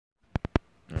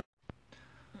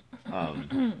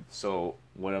So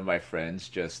one of my friends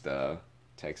just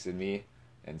texted me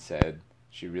and said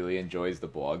she really enjoys the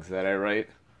blogs that I write,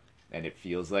 and it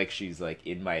feels like she's like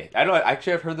in my. I don't know.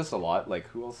 Actually, I've heard this a lot. Like,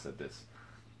 who else said this?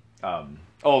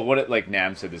 Oh, what it like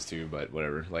Nam said this too, but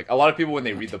whatever. Like a lot of people when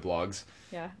they read the blogs,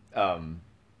 Yeah.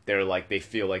 they're like they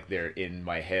feel like they're in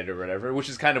my head or whatever, which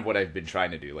is kind of what I've been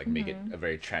trying to do, like make it a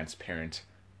very transparent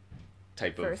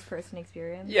type of First person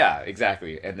experience. yeah,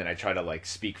 exactly. And then I try to like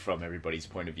speak from everybody's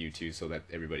point of view too, so that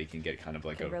everybody can get kind of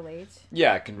like Can a relate.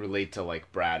 yeah, can relate to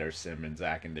like Brad or Sim and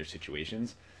Zach and their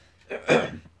situations.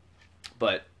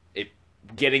 But it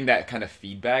getting that kind of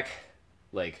feedback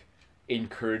like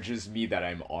encourages me that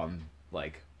I'm on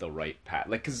like the right path.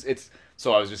 Like, cause it's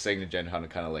so I was just saying to Jen how to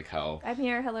kind of like how I'm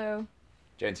here. Hello.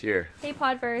 Jen's here. Hey,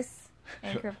 Podverse.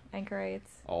 Anchorites.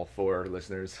 All four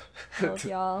listeners. Hello,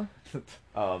 y'all.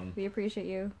 Um, We appreciate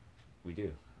you. we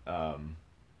do.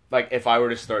 Like if I were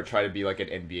to start trying to be like an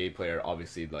NBA player,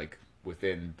 obviously like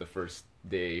within the first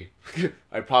day,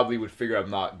 I probably would figure I'm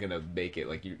not gonna make it.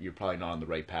 Like you're probably not on the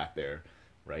right path there,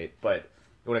 right? But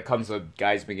when it comes to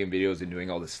guys making videos and doing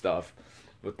all this stuff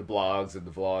with the blogs and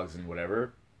the vlogs and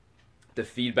whatever, the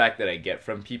feedback that I get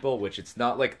from people, which it's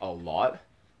not like a lot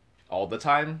all the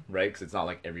time, right? Because it's not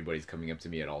like everybody's coming up to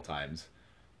me at all times.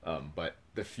 But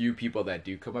the few people that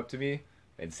do come up to me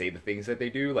and say the things that they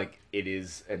do, like it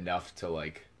is enough to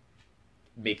like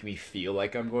make me feel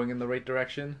like I'm going in the right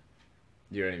direction.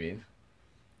 You know what I mean?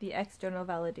 The external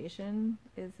validation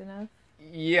is enough.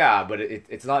 Yeah, but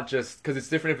it's not just because it's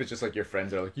different if it's just like your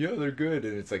friends are like, yeah, they're good,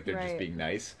 and it's like they're just Right. being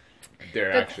nice.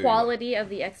 They're The actually quality of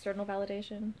the external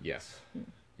validation. yes,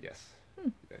 yes.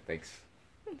 Yeah,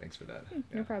 thanks for that. No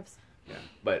Yeah. probs. Yeah,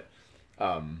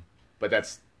 but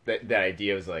that's that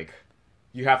idea is like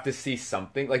you have to see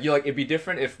something like you like it'd be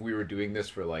different if we were doing this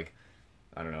for like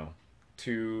I don't know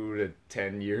 2 to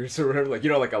 10 years or whatever like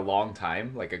like a long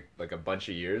time like a bunch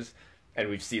of years and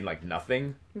we've seen like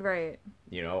nothing Right.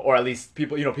 or at least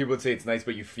people people would say it's nice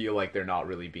but you feel like they're not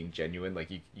really being genuine like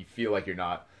you feel like you're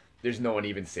not there's no one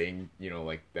even saying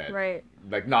like that Right.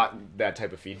 like not that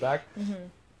type of feedback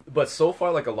but so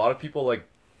far like a lot of people like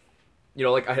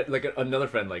like I had like another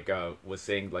friend like was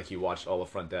saying like he watched all of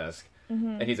Front Desk,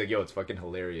 and he's like, "Yo, it's fucking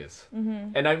hilarious."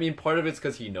 And I mean, part of it's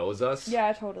because he knows us,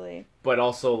 Yeah, totally. but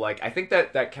also like I think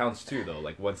that counts too, though.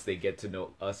 Like once they get to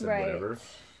know us and Right. whatever.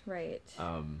 Right.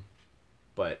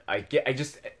 But I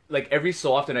just like every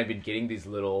so often I've been getting these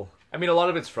little. I mean, a lot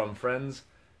of it's from friends,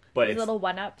 but These it's little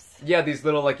one-ups. yeah, these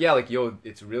little like yo,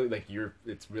 it's really like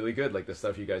it's really good. Like the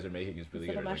stuff you guys are making is really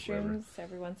These good. little or, like, whatever. mushrooms.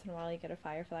 Every once in a while, you get a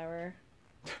fire flower.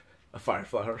 A fire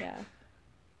flower. Yeah. I'm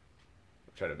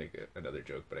trying to make another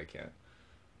joke, but I can't.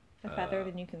 A feather,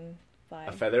 then you can fly.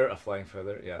 A feather, a flying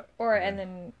feather, yeah. Or and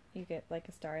then you get like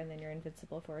a star, and then you're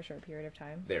invincible for a short period of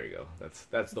time. There you go. That's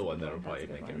the a one good that'll one. probably That's a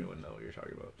good make one. everyone know what you're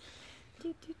talking about.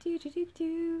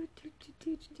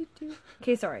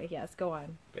 Okay, sorry. Yes, go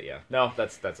on. But yeah, no,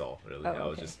 that's all really. Oh, I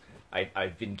was okay. just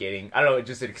I've been getting I don't know.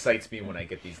 It excites me when I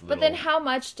get these little. But then, how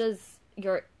much does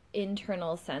your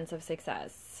internal sense of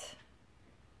success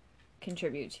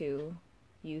contribute to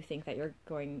you thinking that you're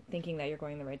going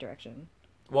in the right direction?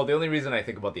 Well, the only reason I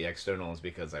think about the external is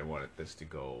because I wanted this to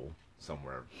go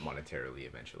somewhere monetarily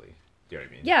eventually. Do you know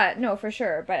what I mean? Yeah, no, for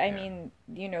sure. But I Yeah. mean,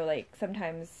 like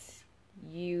sometimes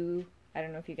I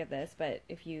don't know if you get this, but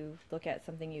if you look at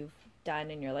something you've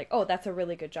done and you're like, oh, that's a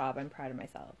really good job. I'm proud of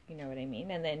myself. You know what I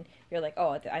mean? And then you're like,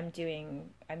 oh, I'm doing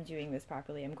this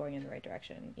properly. I'm going in the right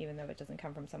direction, even though it doesn't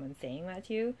come from someone saying that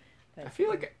to you. But I feel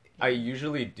like I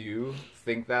usually do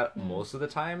think that most of the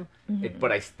time,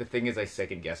 but the thing is, I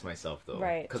second guess myself though,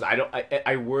 Right. Because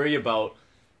I worry about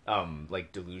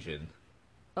like delusion.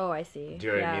 oh, I see. Do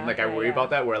you know what I Yeah, mean? Like I yeah, worry yeah. about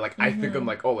that, where like I think I'm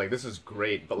like, oh, like this is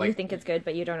great, but You like think it's good,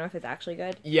 but you don't know if it's actually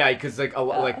good. yeah, because like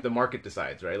like the market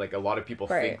decides, right? Like a lot of people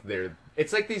Right. think they're.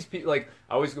 It's like these people. Like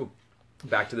I always go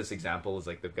back to this example is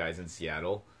like the guys in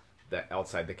Seattle that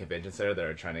outside the convention center that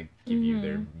are trying to give you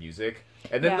their music.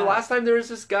 And then the Yeah. last time there was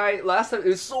this guy. Last time it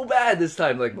was so bad. This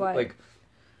time, like What? like,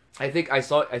 I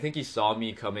think he saw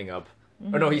me coming up.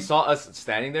 Or no, he saw us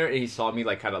standing there, and he saw me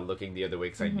like kind of looking the other way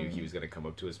because I knew he was gonna come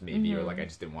up to us maybe, or like I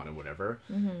just didn't want to, whatever.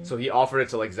 So he offered it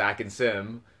to like Zach and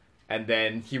Sim, and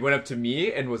then he went up to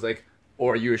me and was like, "Oh,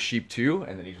 are you a sheep too?"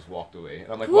 And then he just walked away.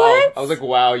 And I'm like, "Wow!" What? I was like,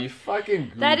 "Wow, you fucking."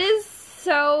 Goof. That is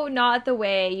so not the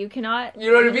way. You cannot.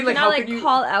 You know what I mean? Like, cannot, how could you-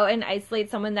 call out and isolate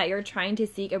someone that you're trying to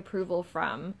seek approval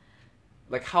from.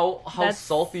 Like how That's-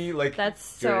 salty like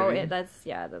That's do you know so. what I mean? That's.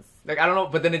 Like I don't know,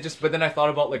 but then I thought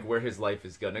about like where his life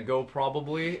is gonna go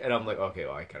probably, and I'm like, okay,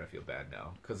 well I kind of feel bad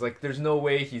now because like there's no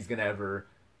way he's gonna ever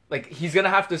like he's gonna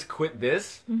have to quit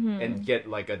this Mm-hmm. and get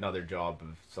like another job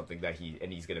of something that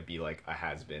he's gonna be like a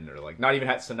has been, or like not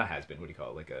even so not has been. What do you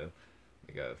call it? Like a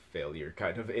failure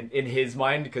kind of in his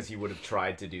mind, because he would have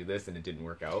tried to do this and it didn't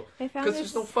work out. I found Because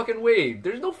there's no this. fucking way.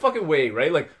 There's no fucking way,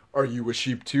 right? Like, are you a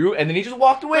sheep too? And then he just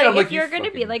walked away. Like, I'm like, if you're you gonna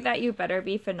fucking... be like that, you better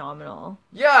be phenomenal.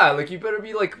 Yeah, like you better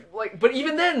be like. But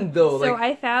even then though, So like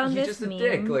I found he's this just a meme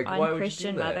dick. Like, why on would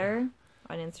Christian you do that? Mother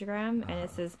on Instagram, and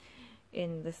it says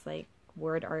in this like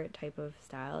word art type of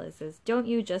style, it says, "Don't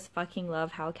you just fucking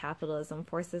love how capitalism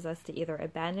forces us to either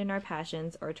abandon our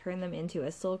passions or turn them into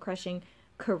a soul-crushing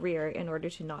career in order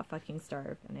to not fucking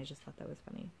starve?" And I just thought that was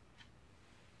funny.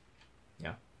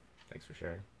 Yeah, thanks for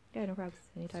sharing. Yeah, no problems.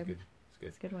 It's Anytime. good. It's good.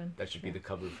 It's a good one. That should be Yeah. the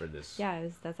cover for this. Yeah,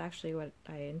 that's actually what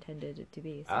I intended it to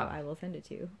be, so Ah. I will send it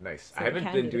to you. Nice. So I we haven't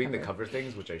can been do the doing the cover. cover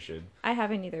things, which I should. I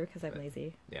haven't either because I'm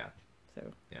lazy. Yeah.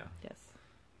 So Yeah. yes.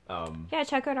 Um. Yeah,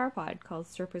 check out our pod called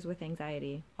Strippers with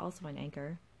Anxiety, also on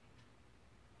Anchor.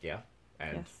 Yeah.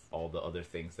 And Yes. all the other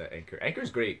things that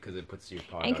Anchor's great because it puts your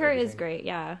pod. Anchor on is everything. great,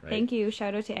 yeah. Right? Thank you.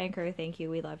 Shout out to Anchor. Thank you.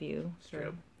 We love you. Straight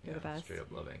up. You're the best. Straight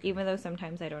up love Anchor. Even though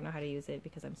sometimes I don't know how to use it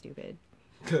because I'm stupid.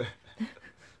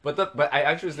 But I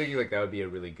actually was thinking like that would be a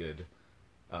really good,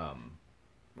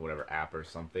 whatever app or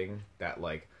something that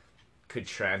like could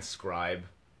transcribe.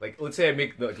 Like, let's say I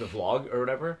make the vlog or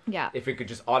whatever. Yeah. If it could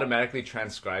just automatically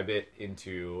transcribe it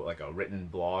into like a written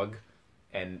blog,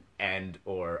 and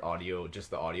or audio,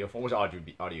 just the audio form. Which audio would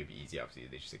be easy. Obviously,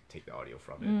 they just like, take the audio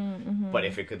from it. Mm-hmm. But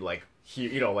if it could like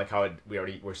hear, like how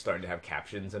we're starting to have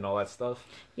captions and all that stuff,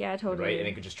 Yeah, totally. right? And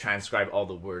it could just transcribe all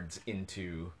the words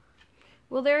into.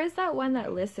 Well, there is that one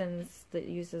that listens, that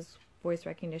uses voice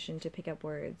recognition to pick up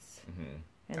words. Mm-hmm.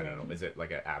 And I don't know. then- Is it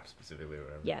like an app specifically or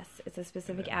whatever? Yes, it's a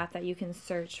specific Yeah. app that you can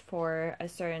search for a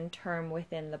certain term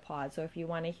within the pod. So if you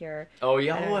want to hear, Oh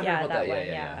yeah, I I don't- heard yeah, about that that. one,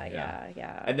 Yeah.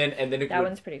 yeah. And then it That would,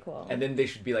 one's pretty cool. and then they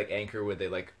should be like Anchor, where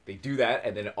they do that,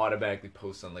 and then it automatically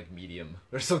posts on like Medium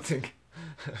or something.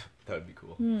 That would be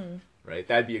cool, right?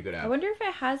 That'd be a good I app. wonder if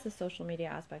it has a social media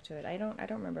aspect to it. I don't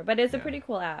remember, but it's a Yeah. pretty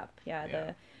cool app. Yeah,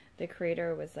 Yeah. the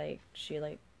creator was like, she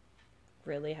like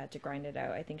really had to grind it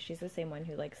out. I think she's the same one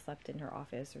who like slept in her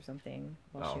office or something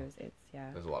while she Oh. was.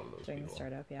 Yeah. There's a lot of those During the people.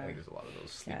 startup, yeah. I think there's a lot of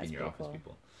those sleep Yeah, in it's your pretty office cool.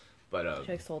 people. But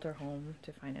She like sold her home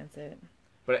to finance it.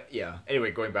 but yeah.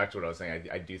 Anyway, going back to what I was saying,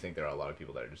 I do think there are a lot of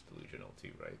people that are just delusional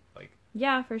too, right? Like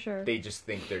Yeah, for sure. they just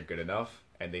think they're good enough,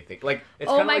 and they think like it's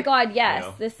Oh kinda my like, God, yes. you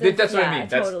know, This is that's what I yeah, mean.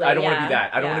 That's totally, I don't want to yeah, be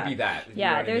that. I don't want yeah. to be that. You know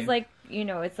Yeah, what I there's mean? like,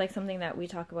 it's like something that we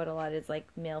talk about a lot is like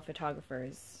male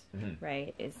photographers, Mhm.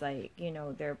 right? It's like,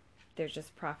 they're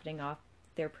just profiting off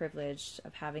their privilege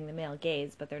of having the male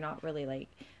gaze, but they're not really like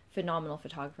phenomenal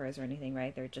photographers or anything,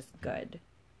 right? They're just good.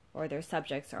 Or their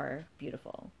subjects are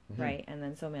beautiful, right? And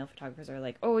then so male photographers are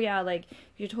like, oh yeah, like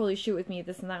you should totally shoot with me,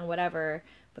 this and that and whatever,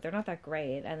 but they're not that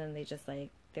great. And then they just like,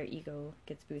 their ego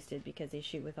gets boosted because they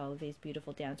shoot with all of these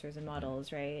beautiful dancers and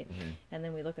models, right? And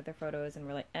then we look at their photos and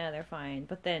we're like, they're fine.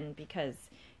 But then because,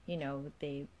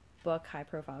 they book high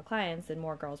profile clients and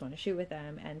more girls want to shoot with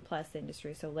them, and plus the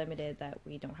industry is so limited that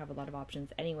we don't have a lot of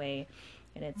options anyway.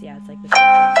 And it's like the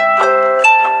same thing.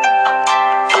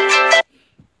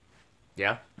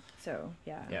 yeah. So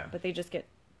Yeah. but they're just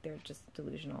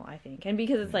delusional, I think. And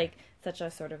because it's like such a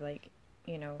sort of like,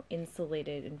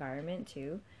 insulated environment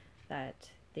too, that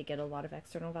they get a lot of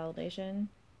external validation,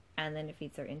 and then it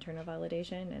feeds their internal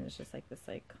validation, and it's just like this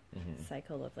like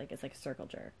cycle of like, it's like a circle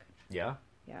jerk. Yeah.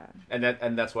 Yeah.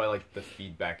 And that's why like the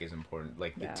feedback is important,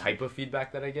 like the Yeah. type of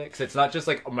feedback that I get, because it's not just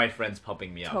like my friends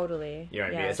pumping me up. Totally. You know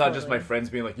what I Yeah, mean? It's not just my totally. friends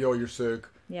being like, "Yo, you're sick.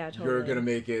 Yeah, totally. You're gonna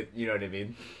make it." You know what I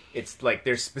mean? It's like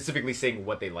they're specifically saying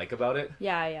what they like about it.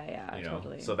 Yeah, You know,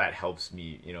 totally. so that helps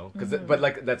me. Because but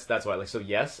like that's why like so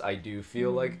yes, I do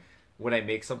feel like when I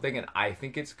make something and I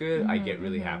think it's good, I get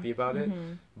really happy about it.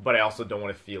 But I also don't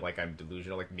want to feel like I'm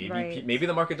delusional. Like maybe Right. maybe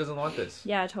the market doesn't want this.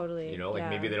 Yeah, totally. Like yeah.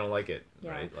 maybe they don't like it,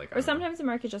 Yeah. right? Like I Or don't know. sometimes the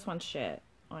market just wants shit,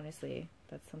 honestly.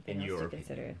 That's something In else your to opinion,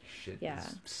 consider. shit Yeah.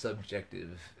 is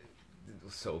subjective,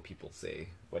 so people say,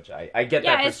 which I get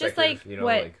Yeah, that it's just perspective.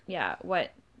 like like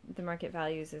what the market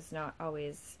values is not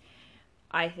always,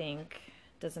 I think,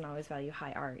 doesn't always value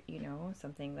high art,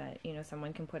 something that,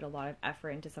 someone can put a lot of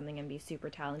effort into something and be super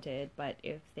talented, but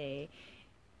if they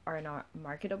are not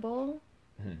marketable,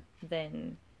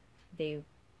 then they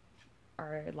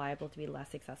are liable to be less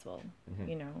successful,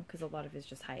 because a lot of it's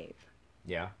just hype.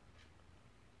 yeah.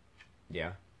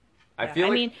 Yeah. I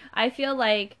feel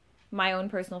like my own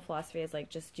personal philosophy is like,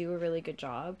 just do a really good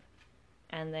job,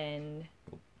 and then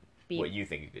what you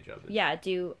think a good job is. yeah,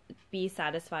 be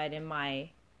satisfied in my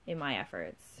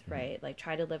efforts, right? Like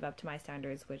try to live up to my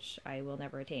standards, which I will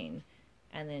never attain,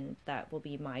 and then that will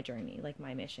be my journey, like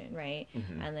my mission, right?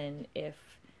 Mm-hmm. And then if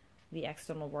the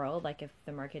external world, like if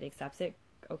the market accepts it,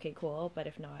 okay, cool. But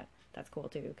if not, that's cool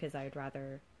too, because I'd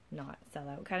rather not sell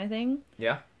out, kind of thing.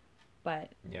 Yeah.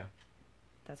 But Yeah.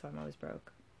 that's why I'm always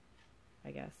broke,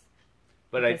 I guess.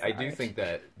 But Because I the do art. think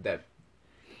that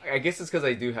I guess it's because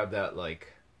I do have that,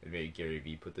 like, maybe Gary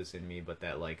Vee put this in me, but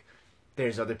that, like,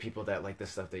 there's other people that like the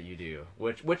stuff that you do,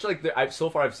 which like so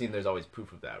far I've seen there's always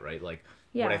proof of that, right? Like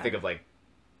when I Yeah. think of like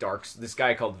this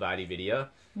guy called Vadi Vidya,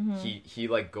 he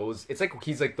like goes, it's like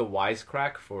he's like the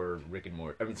wisecrack for Rick and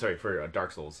Morty. I mean, sorry, for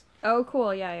Dark Souls, Oh,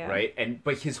 cool. Yeah, yeah. right? And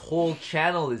but his whole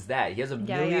channel is that he has a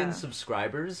Yeah, million yeah.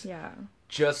 subscribers Yeah.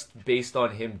 just based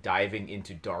on him diving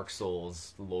into Dark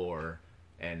Souls lore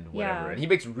and whatever. Yeah. And he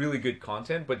makes really good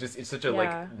content, but just it's such a Yeah,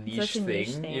 like niche such a niche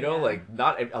thing, thing, you know? yeah. Like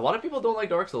not a lot of people don't like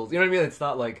Dark Souls. You know what I mean? It's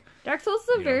not like Dark Souls is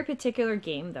a You very know. particular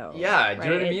game, though. Yeah, do you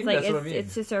know what I Right? mean? It's like That's what I mean.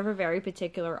 it's to serve a very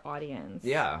particular audience.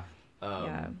 yeah.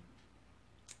 Yeah.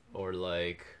 Or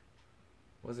like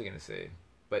what was I gonna say?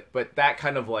 But that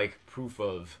kind of like proof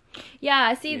of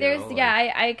Yeah, see, You there's know, yeah,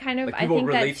 like- I kind of like I people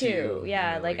think that relate to too. you,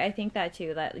 Yeah, you know, like like- I think that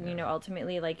too. That you know,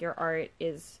 ultimately, like your art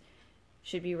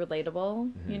should be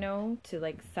relatable. You Mm-hmm. know, to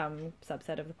like some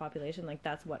subset of the population. Like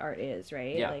that's what art is,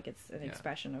 right? Yeah. Like it's an Yeah.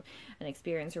 expression of an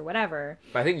experience or whatever.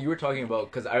 But I think you were talking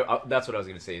about because that's what I was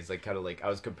gonna say. Is like kind of like I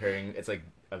was comparing. It's like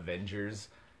Avengers,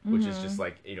 which is just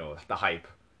like the hype,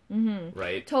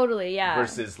 right? Totally, yeah.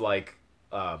 Versus like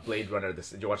Blade Runner.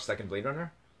 Did you watch second Blade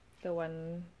Runner? The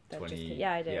one that 20 just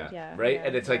yeah, I did. Yeah. Right. Yeah,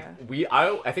 And it's yeah.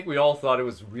 like I think we all thought it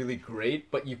was really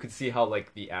great, but you could see how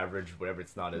like the average whatever,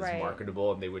 it's not as Right.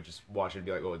 marketable, and they would just watch it and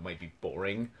be like, oh, it might be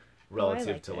boring I relative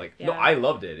liked to it, like yeah. no, I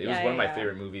loved it. It was Yeah, one of my yeah.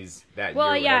 favorite movies that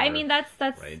Well, year. yeah, I whatever. mean that's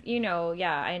Right.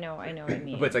 yeah, I know what I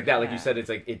mean. But it's like that, like Yeah. you said, it's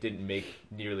like it didn't make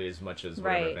nearly as much as whatever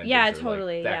Right. Avengers. Yeah, or, like,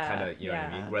 totally, that yeah, kind of, you know what I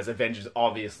yeah. mean. Whereas Avengers,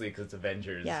 obviously, because it's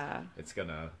Avengers, Yeah. it's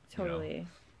gonna Totally.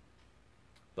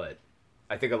 But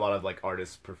I think a lot of like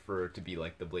artists prefer to be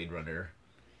like the Blade Runner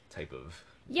type of.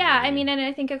 you Yeah, know what I mean, and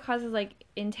I think it causes like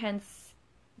intense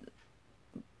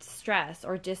stress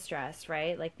or distress,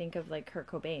 right? Like think of like Kurt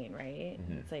Cobain, right?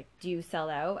 Mhm. It's like, do you sell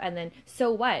out? And then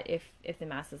so what if the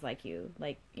masses like you?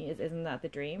 Like isn't that the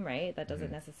dream, right? That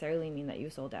doesn't necessarily mean that you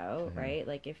sold out, right?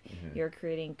 Like if you're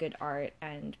creating good art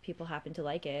and people happen to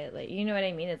like it, like you know what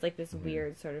I mean? It's like this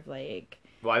weird sort of like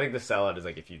Well, I think the sellout is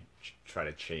like if you try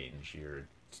to change your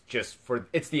just for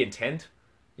it's the intent,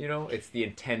 it's the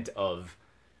intent of,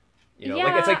 like it's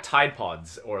Yeah. like Tide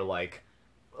Pods or like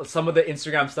some of the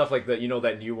Instagram stuff, like the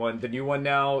that new one. The new one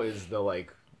now is the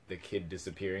like the kid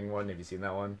disappearing one. Have you seen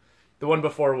that one? The one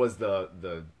before was the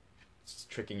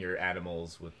tricking your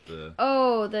animals with the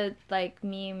oh the like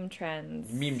meme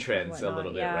trends meme and trends a whatnot.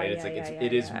 little bit, Yeah, right? It's yeah, like yeah,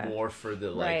 it yeah, is yeah. more for the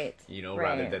like Right,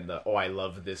 rather right. than the I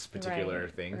love this particular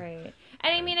thing. Right.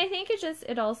 And I mean, I think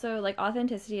it also, like,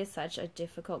 authenticity is such a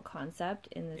difficult concept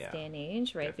in this Yeah, day and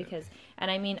age, right? definitely. Because, and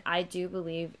I mean, I do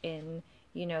believe in,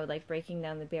 like, breaking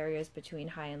down the barriers between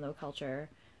high and low culture.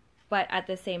 But at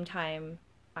the same time,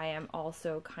 I am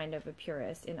also kind of a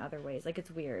purist in other ways. Like, it's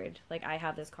weird. Like, I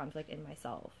have this conflict in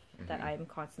myself that I'm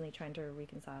constantly trying to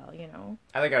reconcile,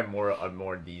 I think I'm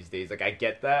more these days. Like I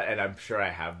get that, and I'm sure I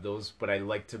have those, but I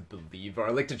like to believe, or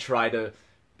I like to try to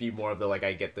be more of the like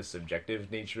I get the subjective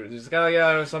nature. Just kind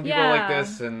of some people like Yeah.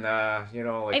 this, and like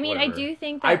I mean, I whatever. do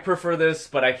think I that prefer this,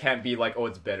 but I can't be like, oh,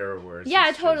 it's better or worse. yeah,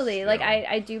 It's totally. just, Like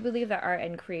I do believe that art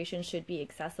and creation should be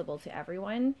accessible to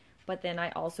everyone, but then I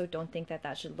also don't think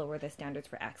that should lower the standards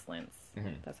for excellence.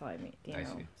 Mhm. That's all I mean, I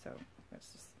see. So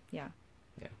that's just yeah.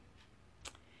 Yeah.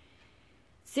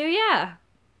 So yeah,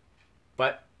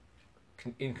 But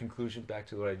in conclusion, back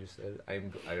to what I just said, I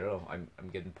don't know. I'm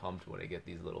getting pumped when I get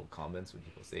these little comments when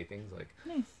people say things like,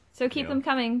 nice. So keep them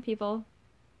coming, people.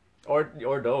 or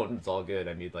don't. It's all good.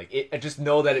 I mean, like I just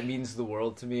know that it means the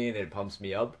world to me and it pumps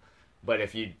me up. But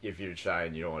if you're shy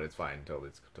and you don't want it, it's fine.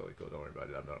 It's totally cool. Don't worry about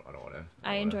it. I don't want to.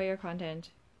 I enjoy your content.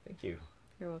 Thank you.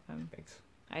 You're welcome. Thanks.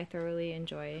 I thoroughly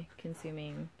enjoy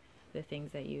consuming the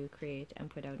things that you create and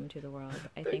put out into the world.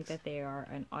 I think Thanks. that they are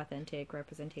an authentic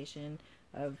representation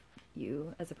of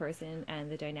you as a person and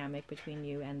the dynamic between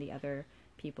you and the other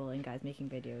people and guys making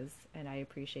videos. And I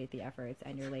appreciate the efforts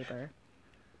and your labor.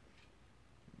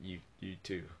 You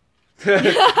too.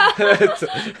 Thanks.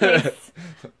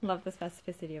 Love the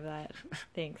specificity of that.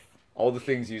 Thanks. All the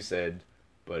things you said,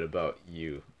 but about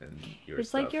you and your It's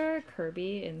stuff. like you're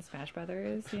Kirby in Smash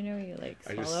Brothers, you like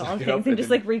I just swallow all suck it things up and just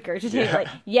then- like regurgitate Yeah. like,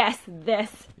 yes,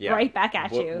 this, Yeah. right back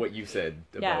at you. What you said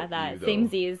about Yeah, that you, though. same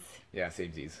Z's, Yeah,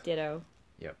 same Z's. ditto.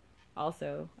 Yep.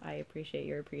 Also, I appreciate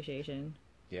your appreciation.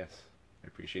 Yes. I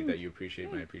appreciate that you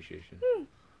appreciate my appreciation. Oh,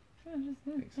 just,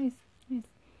 Thanks. nice, nice.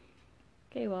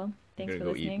 Okay, well, thanks gonna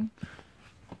for go eat. listening.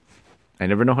 I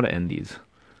never know how to end these.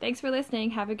 Thanks for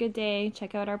listening. Have a good day.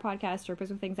 Check out our podcast, Strippers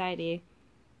with Anxiety.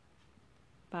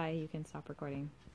 Bye. You can stop recording.